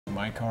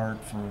Mike Hart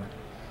for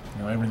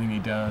everything he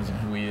does and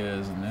who he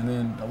is, and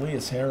then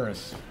Elias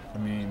Harris. I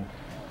mean,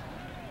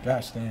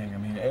 gosh dang. I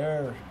mean,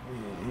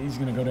 he's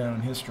going to go down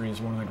in history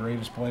as one of the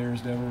greatest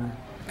players to ever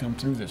come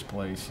through this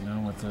place.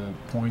 With the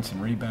points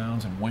and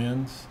rebounds and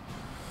wins,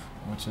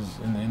 which is,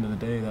 in the end of the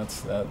day,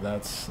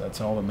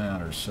 that's all that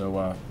matters.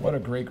 So what a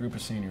great group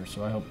of seniors.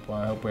 So I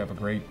hope we have a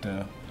great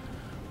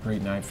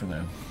night for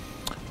them.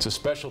 It's a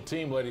special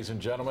team, ladies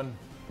and gentlemen.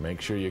 Make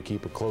sure you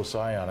keep a close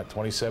eye on it.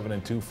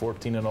 27-2,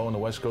 14-0 in the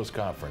West Coast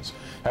Conference.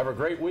 Have a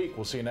great week.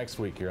 We'll see you next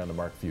week here on the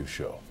Mark Few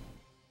Show.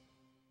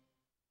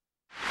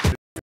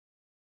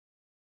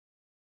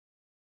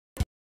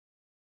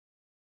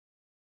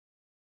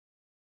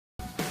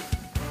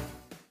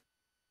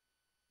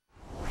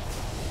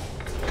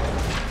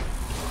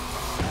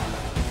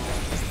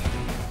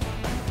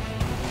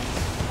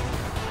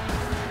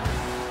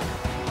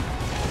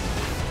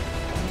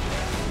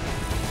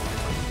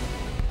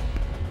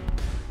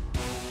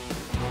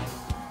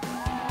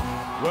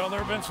 Well, there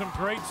have been some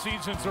great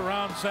seasons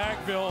around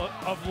Sackville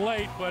of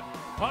late, but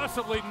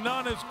possibly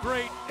none as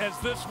great as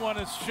this one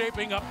is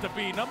shaping up to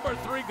be. Number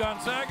 3,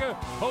 Gonzaga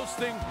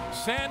hosting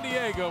San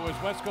Diego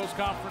as West Coast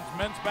Conference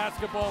men's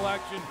basketball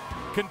action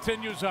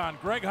continues on.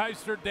 Greg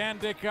Heister, Dan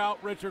Dick out,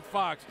 Richard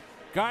Fox.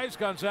 Guys,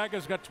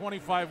 Gonzaga's got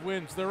 25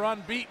 wins. They're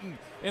unbeaten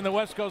in the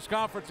West Coast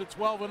Conference at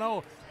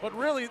 12-0, but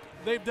really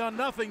they've done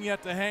nothing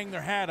yet to hang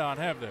their hat on,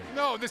 have they?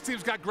 No, this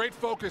team's got great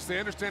focus. They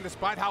understand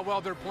despite how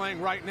well they're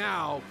playing right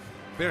now,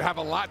 they have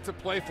a lot to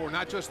play for,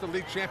 not just the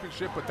league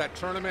championship, but that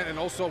tournament, and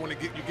also when you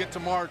get to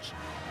March,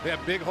 they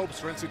have big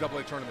hopes for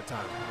NCAA tournament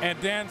time. And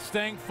Dan,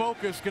 staying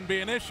focused can be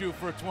an issue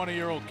for a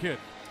 20-year-old kid.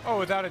 Oh,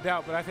 without a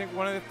doubt, but I think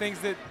one of the things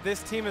that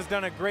this team has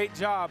done a great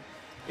job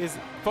is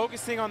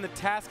focusing on the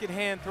task at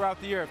hand throughout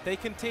the year. If they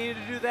continue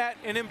to do that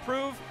and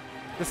improve,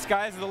 the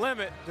sky's the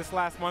limit this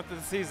last month of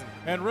the season.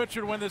 And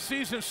Richard, when the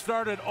season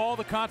started, all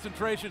the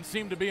concentration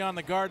seemed to be on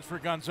the guards for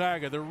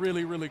Gonzaga. They're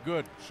really, really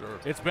good. Sure.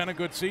 It's been a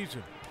good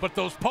season. But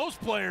those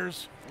post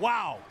players,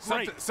 wow,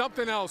 great.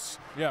 Something else.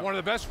 Yeah. One of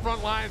the best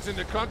front lines in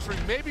the country,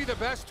 maybe the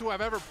best who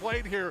have ever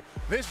played here.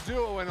 This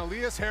duo, and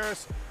Elias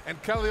Harris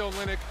and Kelly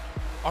Olynyk,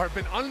 have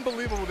been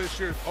unbelievable this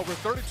year. Over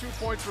 32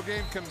 points per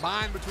game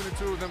combined between the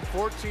two of them,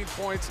 14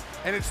 points,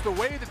 and it's the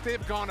way that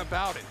they've gone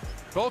about it.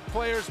 Both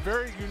players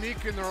very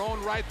unique in their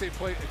own right. They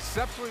play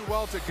exceptionally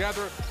well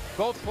together.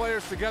 Both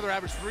players together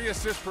average 3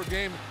 assists per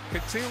game,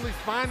 continually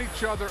find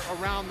each other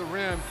around the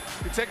rim.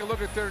 You take a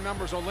look at their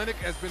numbers. Olynyk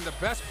has been the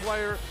best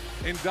player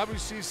in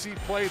WCC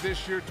play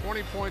this year,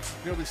 20 points,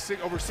 nearly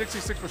over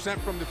 66%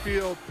 from the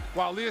field,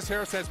 while Elias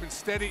Harris has been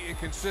steady and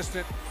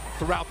consistent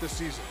throughout the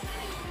season.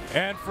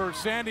 And for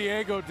San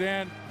Diego,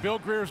 Dan, Bill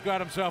Greer's got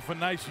himself a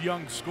nice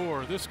young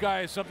scorer. This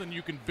guy is something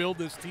you can build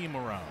this team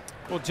around.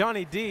 Well,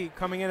 Johnny D,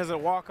 coming in as a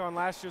walk-on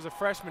last year as a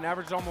freshman,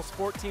 averaged almost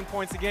 14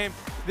 points a game.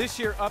 This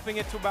year, upping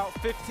it to about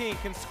 15,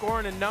 can score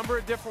in a number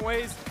of different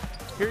ways.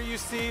 Here you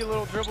see a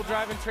little dribble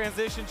drive in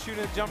transition,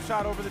 shooting a jump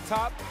shot over the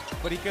top,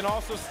 but he can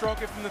also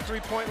stroke it from the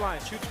three-point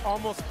line. Shoots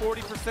almost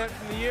 40%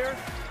 from the year.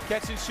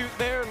 Catch and shoot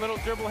there, little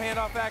dribble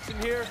handoff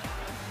action here.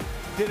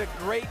 Did a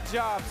great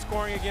job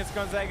scoring against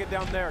Gonzaga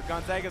down there.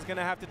 Gonzaga's going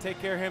to have to take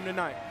care of him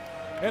tonight.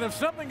 And if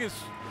something is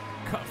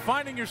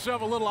finding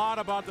yourself a little odd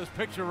about this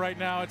picture right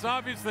now, it's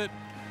obvious that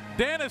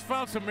Dan has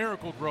found some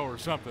Miracle Grow or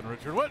something,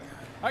 Richard. What?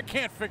 I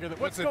can't figure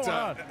that. What's going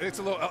on? It's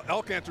a little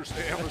elk antler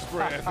spray,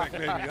 I think,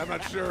 maybe. I'm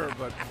not sure,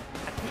 but.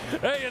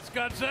 Hey, it's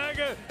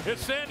Gonzaga.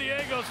 It's San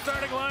Diego.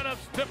 Starting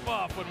lineups tip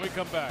off when we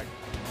come back.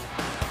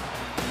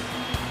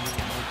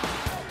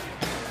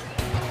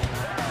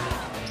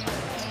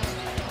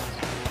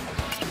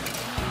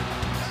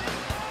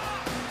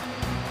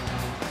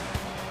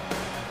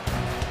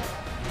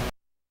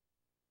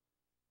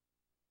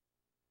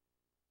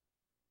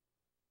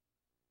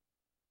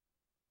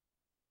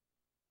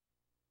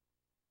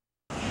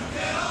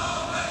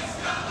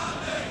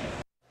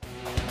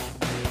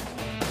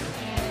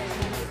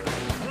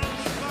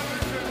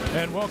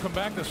 And welcome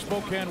back to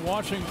Spokane,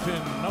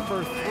 Washington.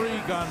 Number 3,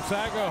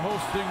 Gonzaga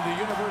hosting the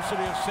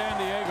University of San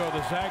Diego.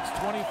 The Zags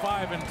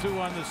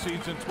 25-2 on the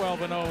season,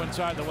 12-0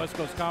 inside the West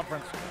Coast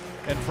Conference,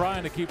 and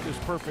trying to keep this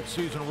perfect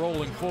season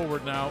rolling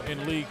forward now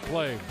in league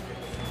play.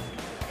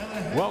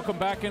 Welcome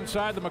back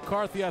inside the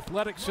McCarthy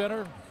Athletic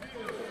Center.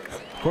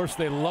 Of course,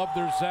 they love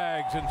their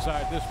Zags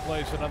inside this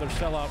place. Another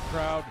sellout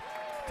crowd.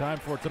 Time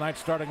for tonight's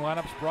starting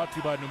lineups, brought to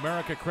you by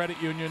Numerica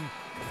Credit Union.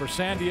 For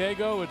San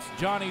Diego, it's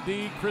Johnny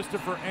D,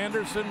 Christopher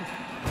Anderson,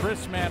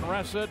 Chris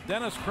Manresa,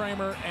 Dennis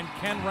Kramer, and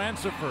Ken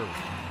Rancifer.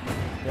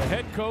 The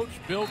head coach,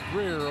 Bill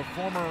Greer, a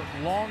former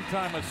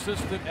longtime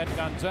assistant at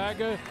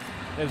Gonzaga,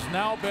 has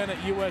now been at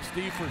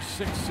USD for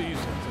 6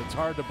 seasons. It's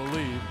hard to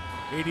believe.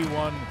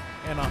 81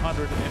 and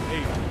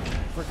 108.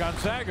 For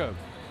Gonzaga,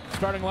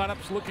 starting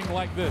lineups looking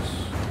like this: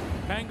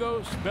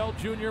 Pangos, Bell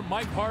Jr.,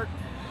 Mike Hart,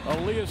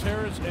 Elias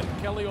Harris, and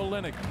Kelly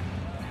Olynyk.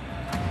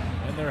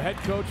 And their head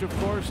coach, of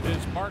course,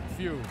 is Mark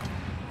Few.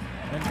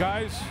 And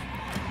guys,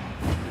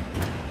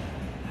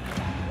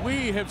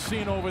 we have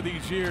seen over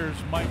these years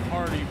Mike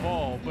Hart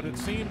evolve, but it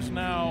seems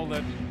now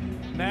that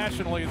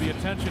nationally the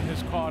attention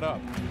has caught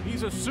up.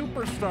 He's a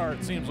superstar,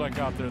 it seems like,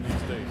 out there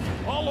these days.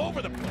 All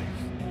over the place.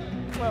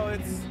 Well,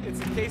 it's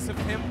a case of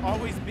him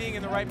always being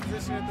in the right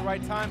position at the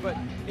right time, but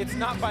it's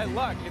not by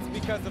luck. It's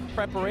because of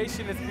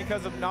preparation. It's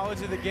because of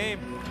knowledge of the game.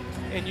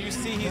 And you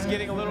see he's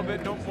getting a little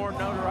bit more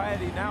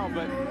notoriety now,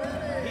 but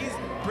he's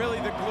really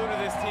the glue to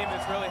this team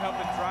that's really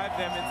helping drive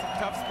them in some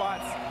tough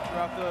spots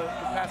throughout the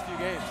past few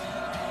games.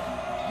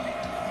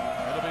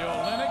 It'll be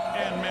Olynyk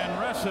and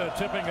Manresa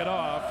tipping it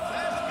off.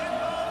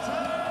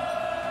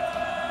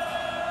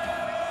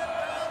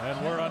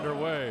 And we're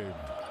underway.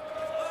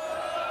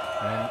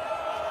 And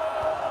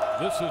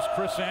this is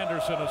Chris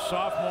Anderson, a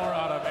sophomore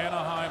out of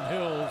Anaheim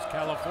Hills,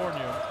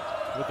 California,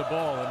 with the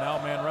ball, and now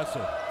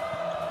Manresa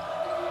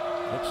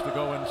looks to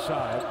go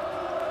inside.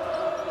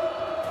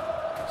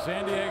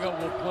 San Diego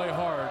will play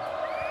hard.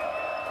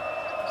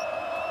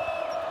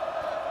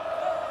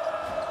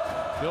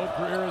 Bill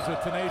Greer is a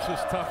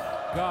tenacious, tough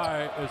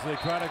guy as they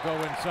try to go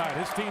inside.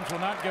 His teams will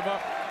not give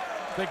up.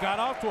 They got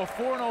off to a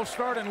 4-0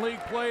 start in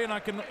league play, and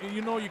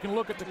you can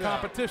look at the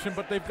competition,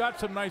 but they've got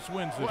some nice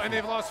wins this year. And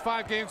they've lost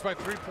 5 games by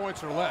 3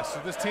 points or less.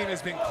 So this team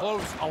has been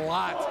close a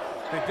lot.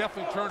 They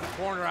definitely turned the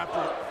corner after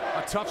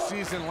a tough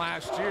season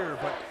last year,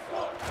 but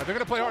they're going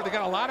to play hard. They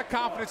got a lot of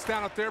confidence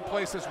down at their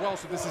place as well,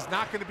 so this is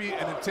not going to be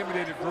an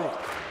intimidated group.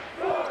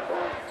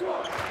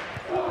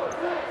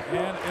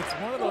 And it's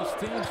one of those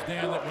teams,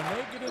 Dan, that when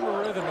they get into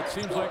rhythm, it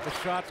seems like the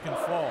shots can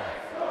fall.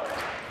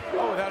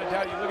 Oh, without a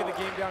doubt. You look at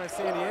the game down in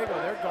San Diego,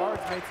 their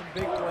guards made some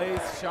big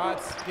plays,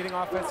 shots, getting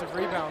offensive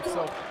rebounds.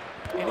 So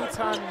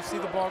anytime you see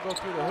the ball go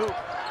through the hoop,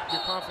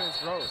 your confidence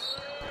grows.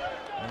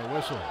 And a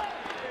whistle.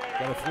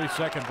 Got a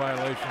 3-second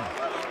violation.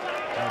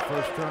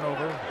 First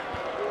turnover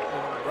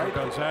for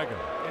Gonzaga.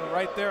 And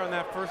right there on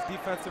that first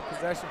defensive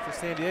possession for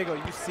San Diego,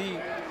 you see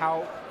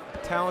how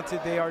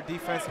talented they are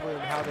defensively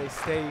and how they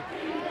stay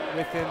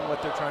within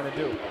what they're trying to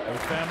do.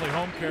 With family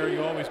home care,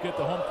 you always get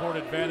the home court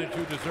advantage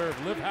you deserve.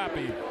 Live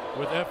happy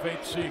with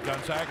FHC.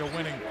 Gonzaga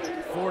winning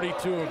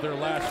 42 of their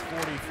last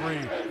 43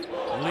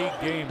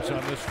 league games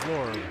on this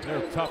floor.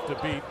 They're tough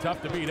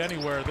to beat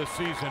anywhere this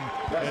season.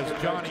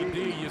 As Johnny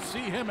D, you see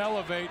him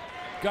elevate.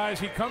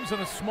 Guys, he comes in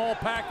a small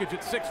package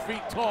at 6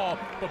 feet tall,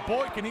 but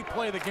boy, can he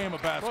play the game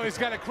of basketball. Well, he's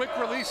got a quick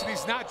release, and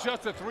he's not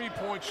just a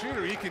 3-point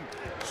shooter. He can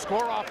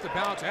score off the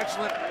bounce.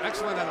 Excellent at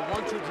a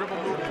 1-2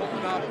 dribble move,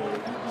 pulling up.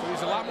 So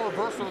he's a lot more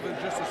versatile than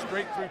just a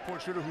straight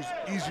 3-point shooter who's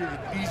easier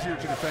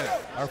to defend.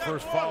 Our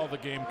first foul of the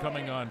game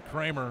coming on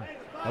Kramer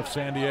of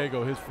San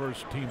Diego, his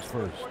team's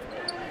first.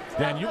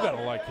 Dan, you got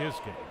to like his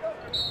game.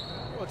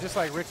 Well, just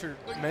like Richard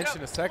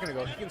mentioned a second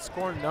ago, he can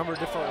score in a number of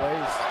different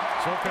ways.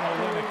 So can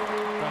Olynyk.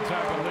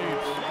 Gonzaga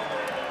leads.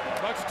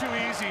 Much too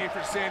easy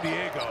for San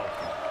Diego.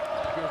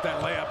 With that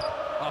layup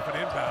off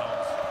an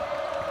inbounds.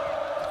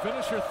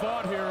 Finish your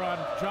thought here on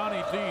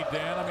Johnny D,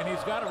 Dan. I mean,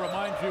 he's got to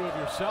remind you of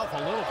yourself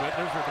a little bit.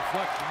 There's a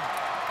deflection.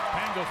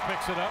 Pangos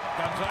picks it up.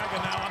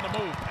 Gonzaga now on the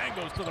move.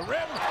 Pangos to the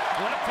rim.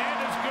 Left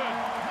hand is good.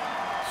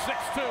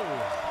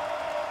 6-2.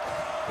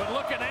 But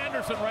look at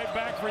Anderson right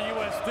back for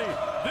USD.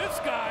 This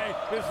guy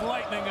is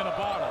lightning in a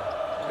bottle.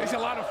 He's a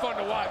lot of fun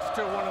to watch,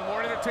 too. One of the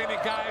more entertaining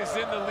guys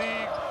in the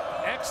league.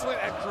 Excellent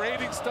at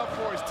creating stuff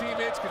for his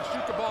teammates, can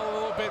shoot the ball a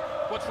little bit.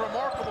 What's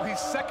remarkable, he's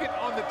second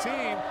on the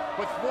team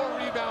with 4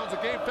 rebounds a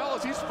game.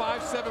 Fellas, he's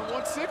 5'7",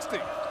 160.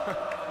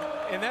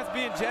 And that's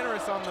being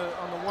generous on the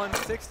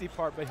 160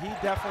 part, but he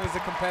definitely is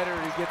a competitor.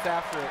 He gets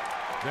after it.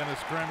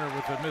 Dennis Kramer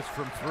with a miss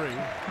from 3.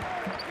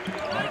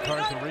 Mike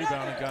Hart's a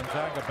rebound, and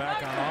Gonzaga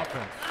back on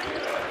offense.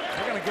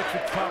 They're going to get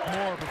you to talk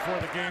more before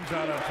the game's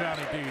out on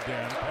Johnny D,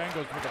 Dan.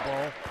 Pangos with the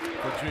ball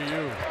for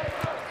GU.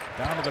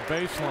 Down to the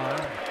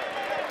baseline.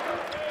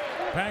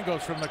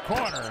 Pangos from the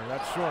corner.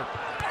 That's short.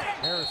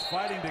 Harris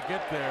fighting to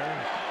get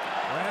there.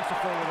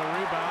 Rancifer with a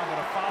rebound, but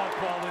a foul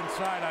called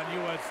inside on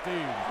USD.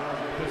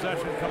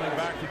 Possession coming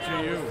back to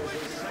GU.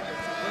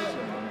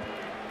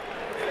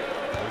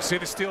 We see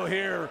the steal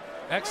here.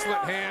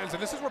 Excellent hands,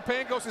 and this is where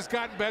Pangos has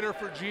gotten better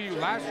for GU.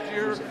 Last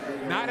year,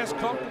 not as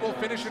comfortable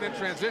finishing in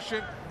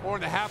transition or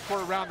in the half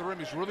court around the rim.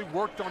 He's really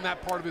worked on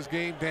that part of his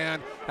game,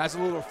 Dan. Has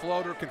a little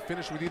floater, can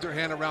finish with either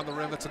hand around the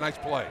rim. That's a nice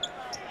play.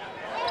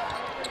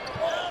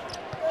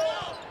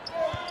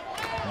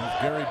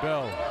 There's Gary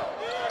Bell.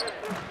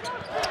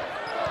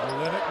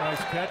 Olynyk,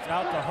 nice catch,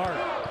 out to Hart.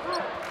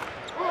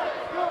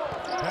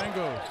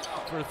 Pangos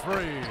for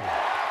 3.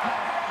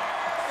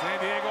 San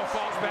Diego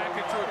falls back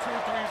into a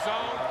 2-3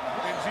 zone,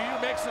 and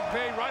GU makes him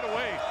pay right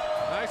away.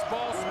 Nice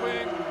ball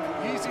swing,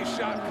 easy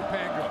shot from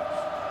Pangos.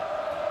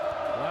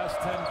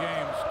 Last 10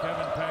 games,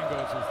 Kevin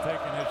Pangos has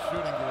taken his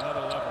shooting to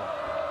another level.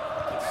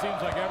 It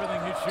seems like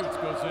everything he shoots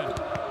goes in.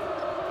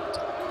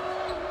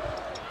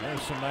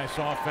 There's some nice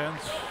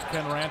offense.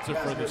 Ken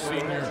Rancifer, the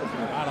senior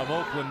out of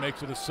Oakland,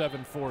 makes it a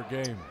 7-4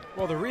 game.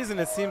 Well, the reason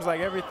it seems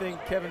like everything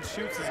Kevin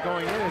shoots is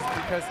going in is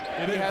because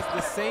he has the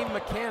same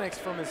mechanics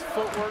from his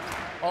footwork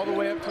all the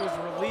way up to his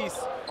release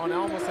on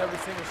almost every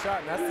single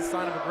shot, and that's the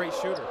sign of a great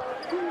shooter.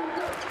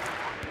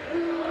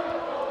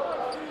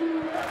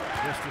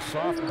 just a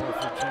sophomore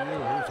for GU.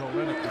 Here's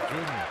Olenek, the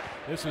junior.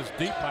 This is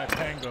deep by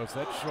Pangos.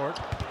 That's short.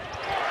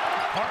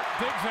 Hart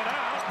digs it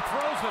out and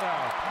throws it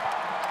out.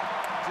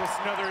 Just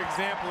another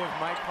example of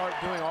Mike Hart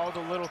doing all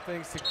the little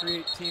things to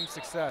create team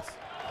success.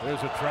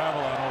 There's a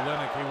travel on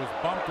Olenek. He was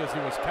bumped as he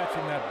was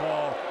catching that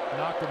ball,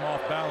 knocked him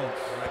off balance.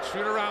 That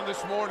shoot around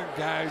this morning,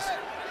 guys.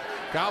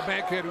 Kyle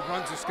Bankhead, who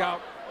runs the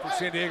scout for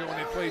San Diego when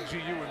they played GU,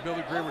 and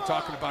Billy Gray were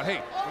talking about,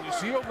 hey, when you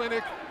see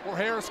Olenek or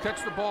Harris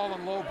catch the ball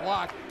on low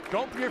block,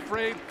 don't be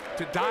afraid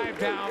to dive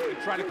down and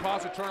try to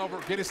cause a turnover,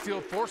 get a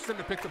steal, force them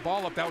to pick the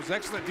ball up. That was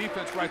excellent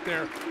defense right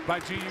there by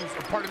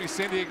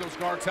San Diego's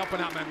guards,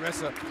 helping out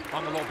Manresa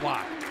on the low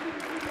block.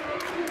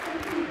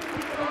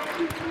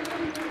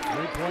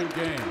 3-point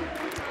game.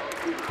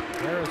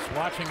 Harris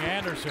watching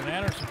Anderson.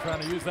 Anderson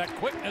trying to use that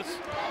quickness.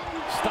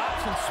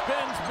 Stops and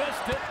spins,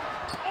 missed it.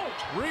 Oh,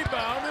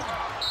 rebounded.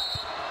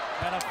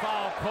 And a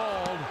foul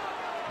called.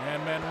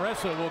 And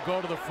Manresa will go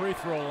to the free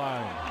throw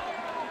line.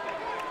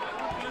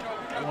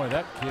 Boy,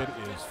 that kid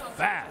is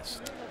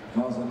fast.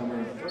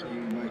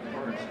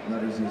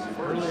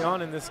 Early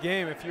on in this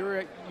game, if you're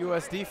a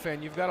USD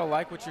fan, you've got to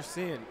like what you're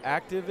seeing.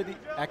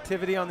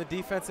 Activity on the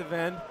defensive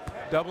end,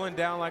 doubling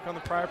down like on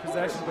the prior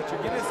possession, but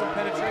you're getting some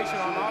penetration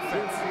on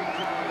offense.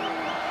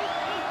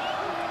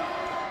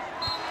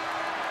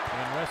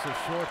 Manresa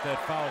short.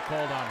 That foul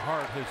called on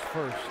Hart, his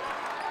first.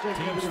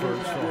 Team's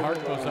first, so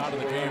Hart goes out of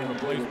the game,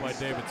 replaced by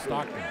David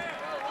Stockton.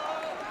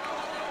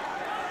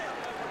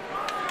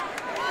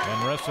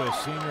 Manresa, a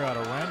senior out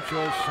of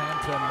Rancho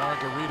Santa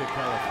Margarita,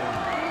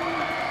 California.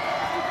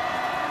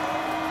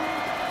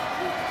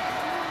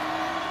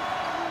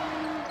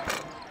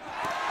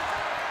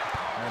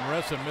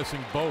 Manresa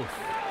missing both.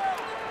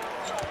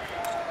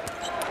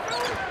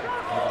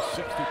 With a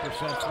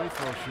 60% free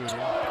throw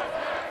shooter.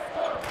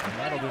 And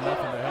that'll do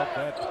nothing to help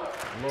that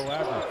low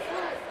average.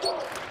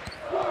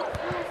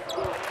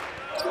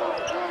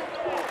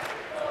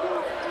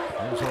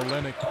 Here's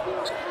Olenek.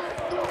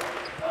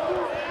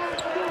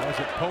 Has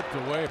it poked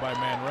away by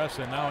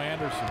Manresa. Now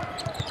Anderson.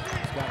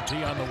 He's got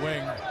D on the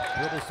wing.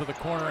 Dribbles to the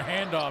corner.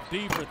 Handoff.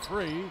 D for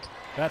three.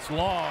 That's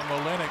long.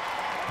 Olenek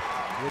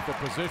with the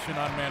position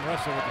on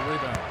Manresa with the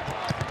rebound.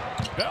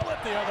 Bell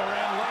at the other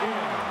end.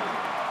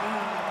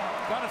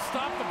 Got to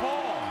stop the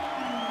ball.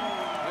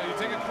 Yeah, you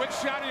take a quick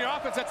shot in your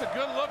offense. That's a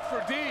good look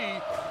for D.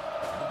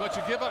 But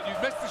you give up. You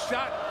missed the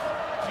shot.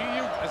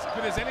 GU, as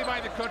good as anybody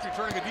in the country,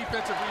 turning a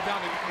defensive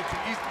rebound. It's an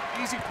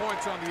easy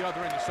points on the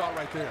other end. You saw it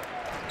right there.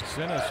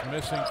 Sinis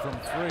missing from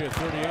three, a 38%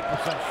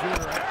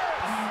 shooter. Right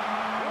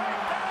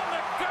down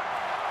the gut,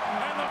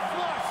 and the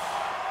flush.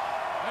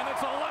 And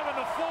it's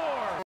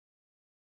 11-4.